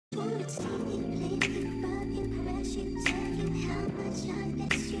Hello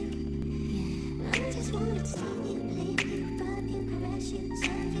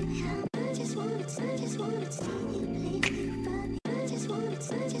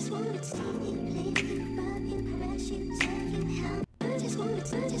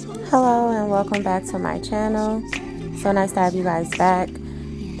and welcome back to my channel. So nice to have you guys back.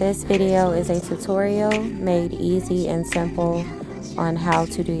 This video is a tutorial made easy and simple on how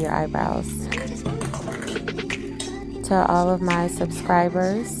to do your eyebrows. To all of my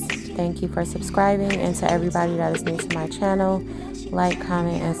subscribers, thank you for subscribing, and to everybody that is new to my channel, like,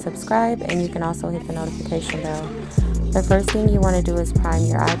 comment, and subscribe, and you can also hit the notification bell. The first thing you want to do is prime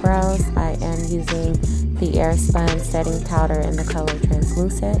your eyebrows. I am using the Airspun setting powder in the color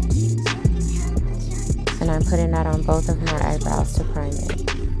translucent, and I'm putting that on both of my eyebrows to prime it.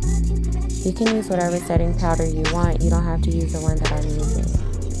 You can use whatever setting powder you want. You don't have to use the one that I'm using.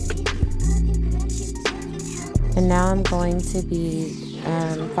 And now I'm going to be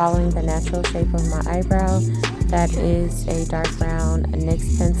following the natural shape of my eyebrow. That is a dark brown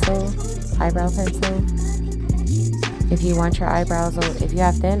NYX pencil, eyebrow pencil. If you want your eyebrows, if you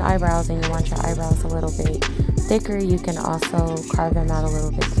have thin eyebrows and you want your eyebrows a little bit thicker, you can also carve them out a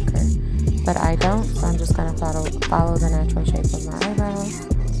little bit thicker. But I don't, so I'm just going to follow the natural shape of my eyebrows.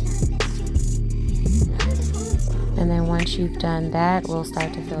 And then once you've done that, we'll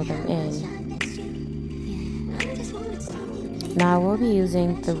start to fill them in. Now we'll be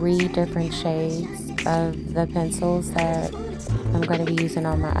using 3 different shades of the pencils that I'm going to be using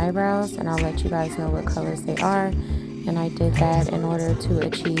on my eyebrows, and I'll let you guys know what colors they are. And I did that in order to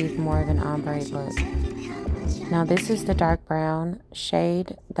achieve more of an ombre look. Now this is the dark brown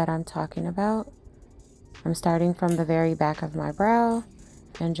shade that I'm talking about. I'm starting from the very back of my brow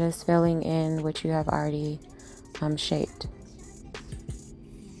and just filling in what you have already shaped.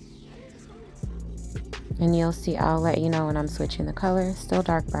 And you'll see, I'll let you know when I'm switching the color. Still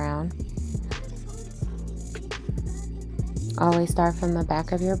dark brown. Always start from the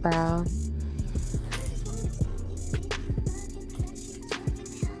back of your brow.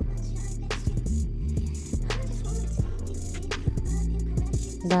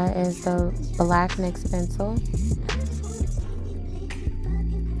 That is the black NYX pencil,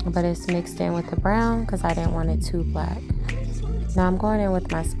 but it's mixed in with the brown because I didn't want it too black. Now I'm going in with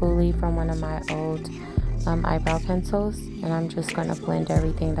my spoolie from one of my old eyebrow pencils, and I'm just going to blend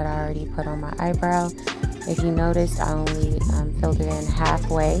everything that I already put on my eyebrow. If you noticed, I only filled it in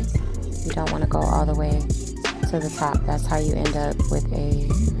halfway. You don't want to go all the way to the top. That's how you end up with a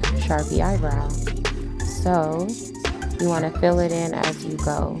Sharpie eyebrow. So you want to fill it in as you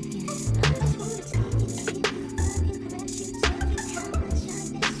go.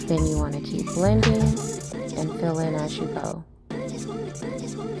 Then you want to keep blending and fill in as you go.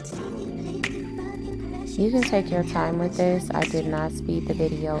 You can take your time with this. I did not speed the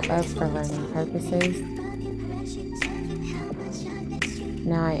video up for learning purposes.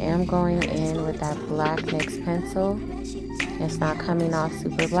 Now I am going in with that black NYX pencil. It's not coming off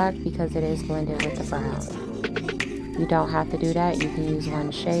super black because it is blended with the brown. You don't have to do that. You can use one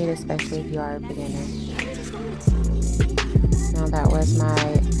shade, especially if you are a beginner. Now that was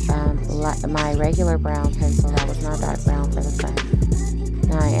my regular brown pencil. That was not dark brown for the front.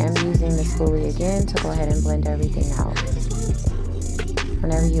 Now I am using the spoolie again to go ahead and blend everything out.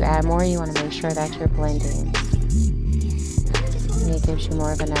 Whenever you add more, you want to make sure that you're blending. And it gives you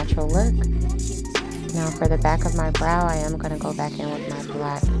more of a natural look. Now for the back of my brow, I am going to go back in with my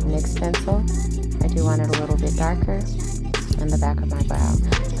black NYX pencil. I do want it a little bit darker in the back of my brow.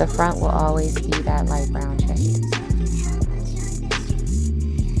 The front will always be that light brown shade.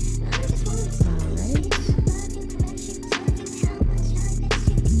 Alright.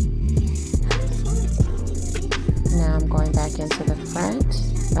 Now I'm going back into the front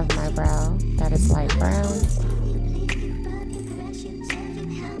of my brow. That is light brown.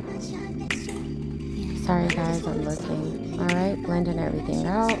 Sorry guys, I'm looking. Alright, blending everything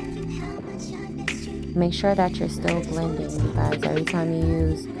out. Make sure that you're still blending, you guys. Every time you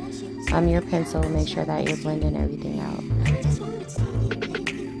use your pencil, make sure that you're blending everything out.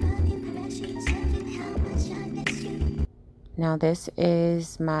 Now this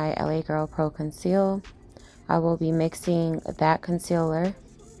is my LA Girl Pro Conceal. I will be mixing that concealer,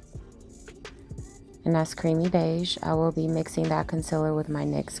 and that's creamy beige. I will be mixing that concealer with my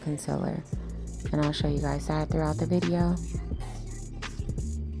NYX concealer, and I'll show you guys that throughout the video.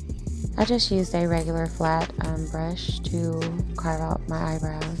 I just used a regular flat brush to carve out my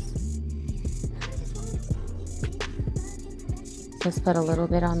eyebrows. Just put a little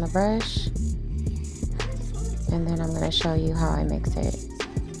bit on the brush, and then I'm going to show you how I mix it.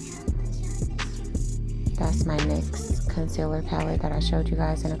 That's my NYX concealer palette that I showed you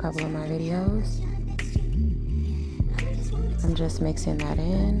guys in a couple of my videos. I'm just mixing that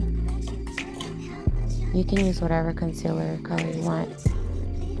in. You can use whatever concealer color you want.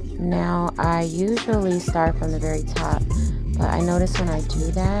 Now, I usually start from the very top, but I notice when I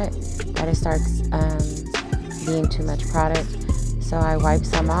do that it starts being too much product. So I wipe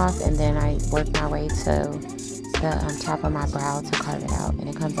some off and then I work my way to the top of my brow to carve it out. And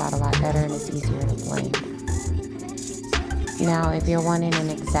it comes out a lot better and it's easier to blend. Now, if you're wanting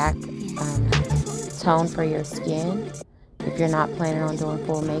an exact tone for your skin, if you're not planning on doing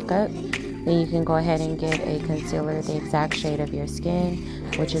full makeup, then you can go ahead and get a concealer the exact shade of your skin,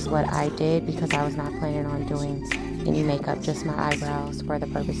 which is what I did because I was not planning on doing any makeup, just my eyebrows for the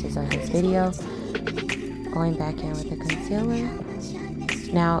purposes of this video. Going back in with the concealer.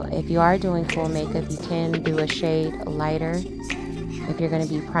 Now, if you are doing full makeup, you can do a shade lighter if you're going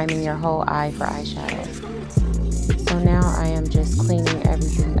to be priming your whole eye for eyeshadow. So now I am just cleaning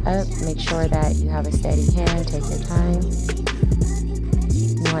everything up. Make sure that you have a steady hand. Take your time.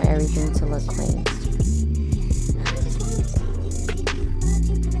 You want everything to look clean.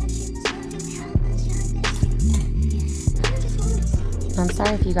 I'm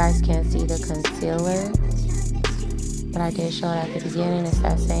sorry if you guys can't see the concealer, but I did show it at the beginning. It's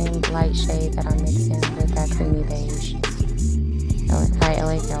that same light shade that I'm mixing with that creamy beige by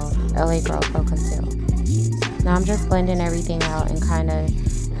LA Girl Pro Conceal. Now I'm just blending everything out and kind of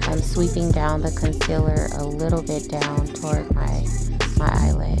sweeping down the concealer a little bit down toward my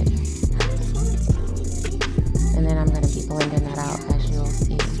eyelid. And then I'm going to be blending that out as you'll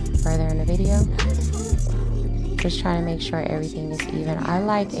see further in the video. Just trying to make sure everything is even. I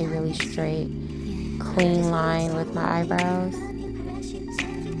like a really straight, clean line with my eyebrows.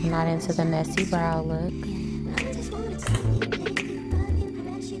 I'm not into the messy brow look.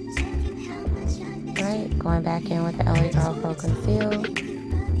 Right, going back in with the LA Girl Pro Conceal.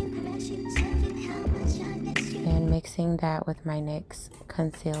 And mixing that with my NYX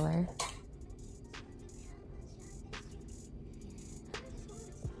concealer.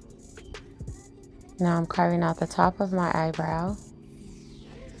 Now I'm carving out the top of my eyebrow.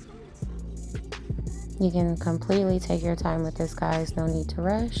 You can completely take your time with this, guys. No need to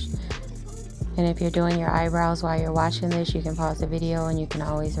rush. And if you're doing your eyebrows while you're watching this, you can pause the video and you can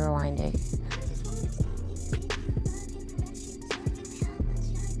always rewind it.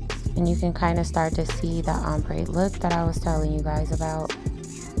 And you can kind of start to see the ombre look that I was telling you guys about.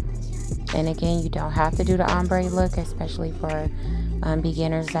 And again, you don't have to do the ombre look, especially for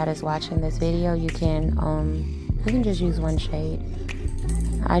beginners that is watching this video. You can just use one shade.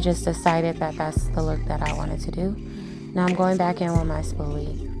 I just decided that that's the look that I wanted to do. Now I'm going back in with my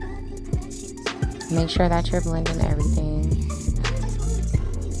spoolie. Make sure that you're blending everything.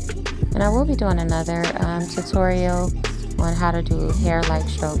 And I will be doing another tutorial on how to do hair-like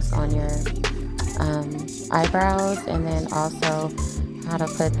strokes on your eyebrows, and then also how to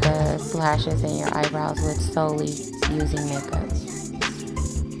put the slashes in your eyebrows with solely using makeup.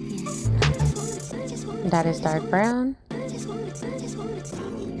 That is dark brown.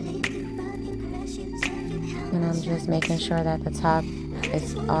 And I'm just making sure that the top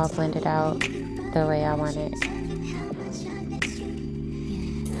is all blended out the way I want it.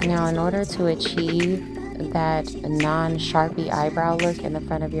 Now, in order to achieve that non-Sharpie eyebrow look in the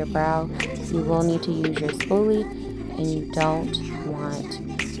front of your brow, you will need to use your spoolie, and you don't want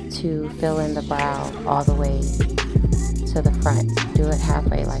to fill in the brow all the way to the front. Do it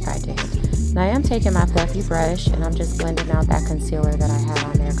halfway like I did. Now I am taking my fluffy brush and I'm just blending out that concealer that I had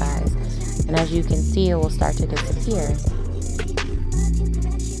on there, guys. And as you can see, it will start to disappear.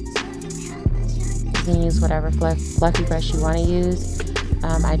 You can use whatever fluffy brush you want to use.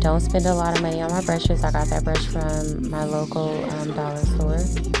 I don't spend a lot of money on my brushes. I got that brush from my local dollar store.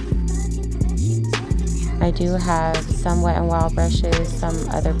 I do have some Wet n Wild brushes, some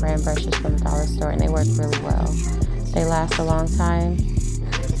other brand brushes from the dollar store, and they work really well. They last a long time.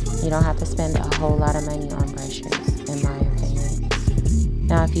 You don't have to spend a whole lot of money on brushes, in my opinion.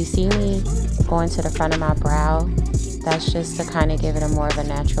 Now, if you see me going to the front of my brow, that's just to kind of give it a more of a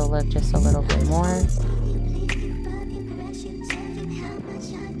natural look, just a little bit more.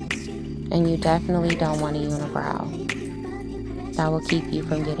 And you definitely don't want a unibrow. That will keep you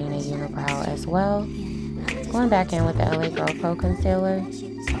from getting a unibrow as well. Going back in with the LA Girl Pro Concealer.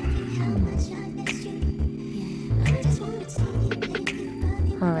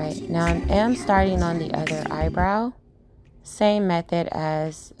 Alright, now I am starting on the other eyebrow. Same method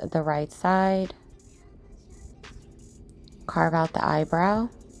as the right side. Carve out the eyebrow.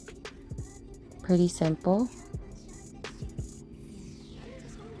 Pretty simple.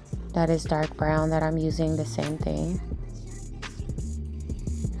 That is dark brown that I'm using, the same thing.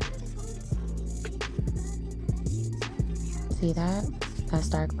 See that? That's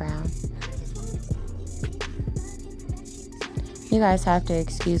dark brown. You guys have to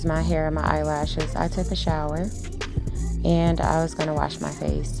excuse my hair and my eyelashes. I took a shower and I was gonna wash my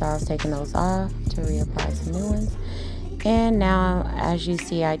face, so I was taking those off to reapply some new ones. And now, as you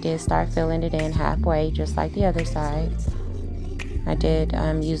see, I did start filling it in halfway, just like the other side. I did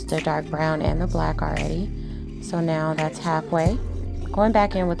use the dark brown and the black already, so now that's halfway. Going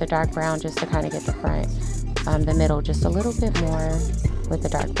back in with the dark brown just to kind of get the front, the middle just a little bit more with the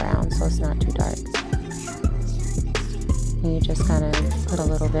dark brown, so it's not too dark. And you just kind of put a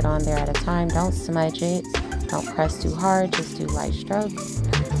little bit on there at a time. Don't smudge it. Don't press too hard. Just do light strokes,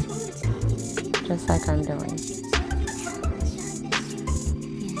 just like I'm doing.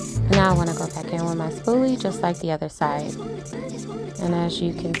 Now I want to go back in with my spoolie, just like the other side. And as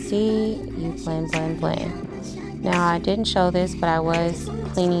you can see, you blend, blend, blend. Now I didn't show this, but I was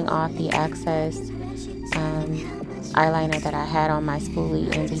cleaning off the excess eyeliner that I had on my spoolie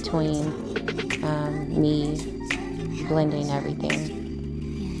in between me blending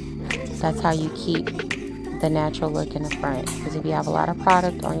everything. That's how you keep the natural look in the front, because if you have a lot of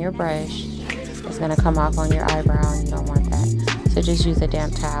product on your brush, it's going to come off on your eyebrow and you don't want that. So just use a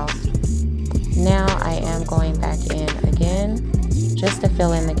damp towel. Now I am going back in again just to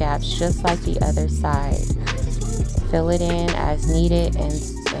fill in the gaps, just like the other side. Fill it in as needed and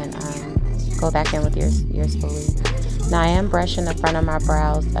go back in with your spoolie. Now I am brushing the front of my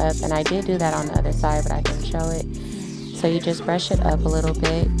brows up, and I did do that on the other side, but I didn't show it. So you just brush it up a little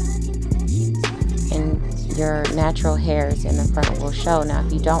bit and your natural hairs in the front will show. Now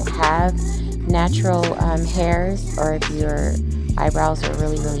if you don't have natural hairs, or if your eyebrows are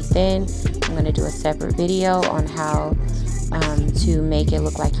really, really thin, I'm going to do a separate video on how to make it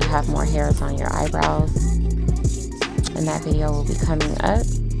look like you have more hairs on your eyebrows. And that video will be coming up.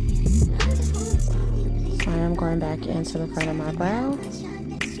 So I am going back into the front of my brow.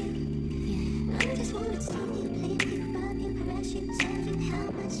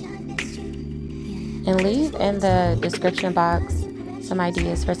 And leave in the description box some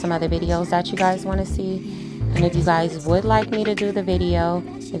ideas for some other videos that you guys want to see. And if you guys would like me to do the video,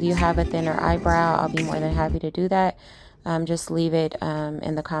 if you have a thinner eyebrow, I'll be more than happy to do that. Just leave it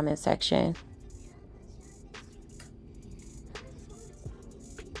in the comment section.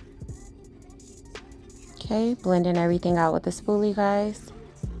 Okay, blending everything out with the spoolie, guys.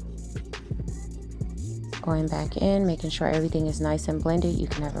 Going back in, making sure everything is nice and blended. You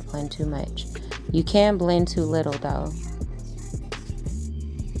can never blend too much. You can blend too little though.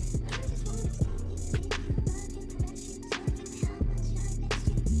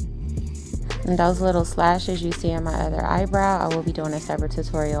 And those little slashes you see in my other eyebrow, I will be doing a separate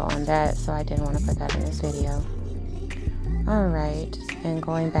tutorial on that, so I didn't want to put that in this video. Alright, and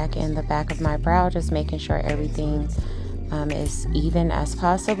going back in the back of my brow, just making sure everything is even as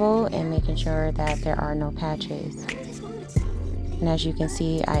possible and making sure that there are no patches. And as you can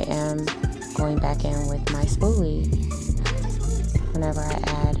see, I am going back in with my spoolie whenever I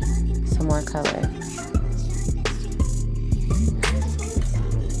add some more color.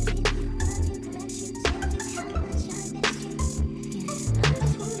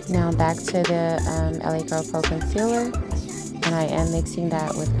 Now back to the LA Girl Pro Concealer, and I am mixing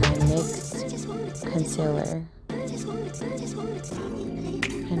that with my NYX concealer.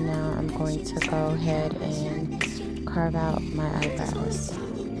 And now I'm going to go ahead and carve out my eyebrows.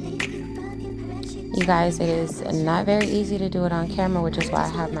 You guys, it is not very easy to do it on camera, which is why I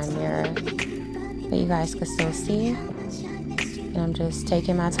have my mirror, but you guys can still see. And I'm just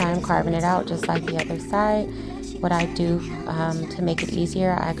taking my time carving it out just like the other side. What I do to make it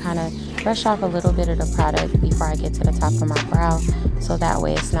easier, I kind of brush off a little bit of the product before I get to the top of my brow, so that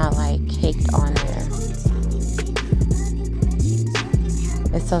way it's not like caked on there.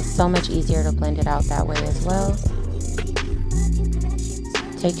 It's so much easier to blend it out that way as well.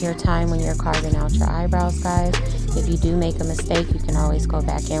 Take your time when you're carving out your eyebrows, guys. If you do make a mistake, you can always go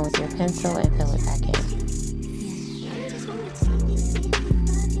back in with your pencil and fill it back in.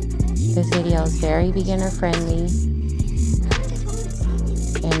 This video is very beginner friendly.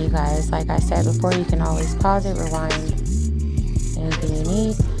 And you guys, like I said before, you can always pause it, rewind, anything you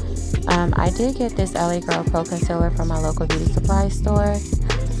need. I did get this LA Girl Pro Concealer from my local beauty supply store.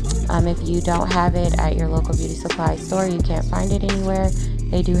 If you don't have it at your local beauty supply store, you can't find it anywhere,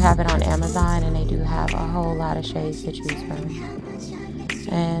 they do have it on Amazon, and they do have a whole lot of shades to choose from.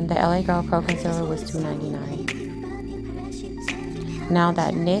 And the LA Girl Pro Concealer was $2.99. Now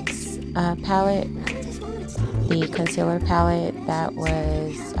that NYX palette, the concealer palette, that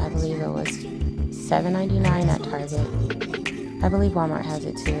was, I it was $7.99 at Target. I believe Walmart has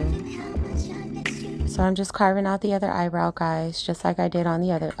it too. So I'm just carving out the other eyebrow, guys, just like I did on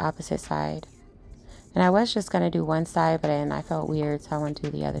the other opposite side. And I was just going to do one side, but then I felt weird, so I want to do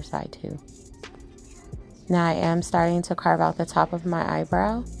the other side too. Now I am starting to carve out the top of my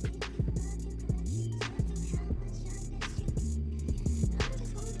eyebrow.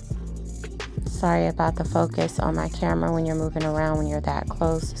 Sorry about the focus on my camera when you're moving around when you're that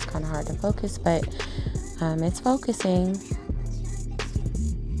close. It's kind of hard to focus, but it's focusing.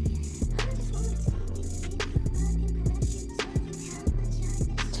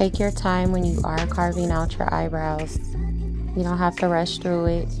 Take your time when you are carving out your eyebrows. You don't have to rush through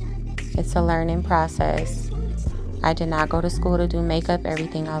it. It's a learning process. I did not go to school to do makeup.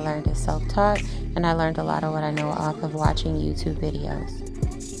 Everything I learned is self-taught, and I learned a lot of what I know off of watching YouTube videos.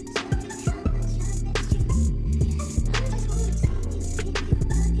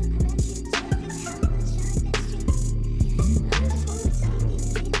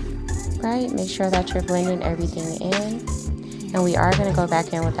 Right, make sure that you're blending everything in. And we are going to go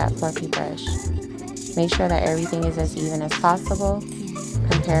back in with that fluffy brush. Make sure that everything is as even as possible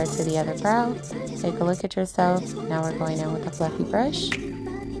compared to the other brow. Take a look at yourself. Now we're going in with a fluffy brush.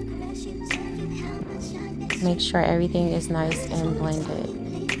 Make sure everything is nice and blended.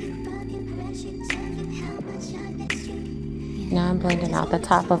 Now I'm blending out the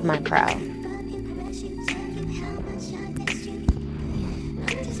top of my brow.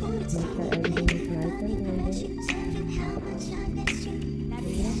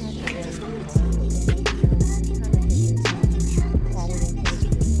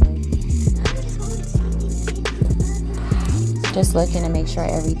 Just looking to make sure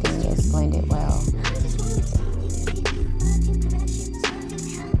everything is blended well.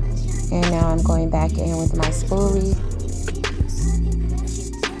 And now I'm going back in with my spoolie,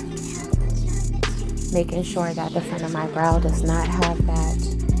 making sure that the front of my brow does not have that,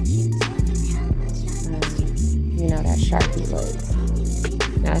 you know, that Sharpie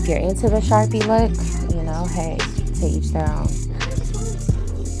look. Now, if you're into the Sharpie look, you know, hey, to each their own.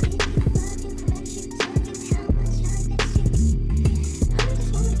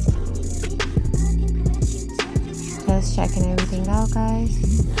 Just checking everything out, guys.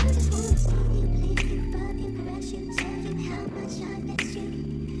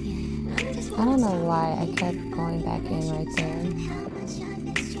 I don't know why I kept going back in right there.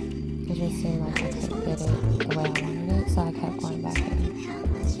 It just seemed like I couldn't get it the way I wanted it, so I kept going back in.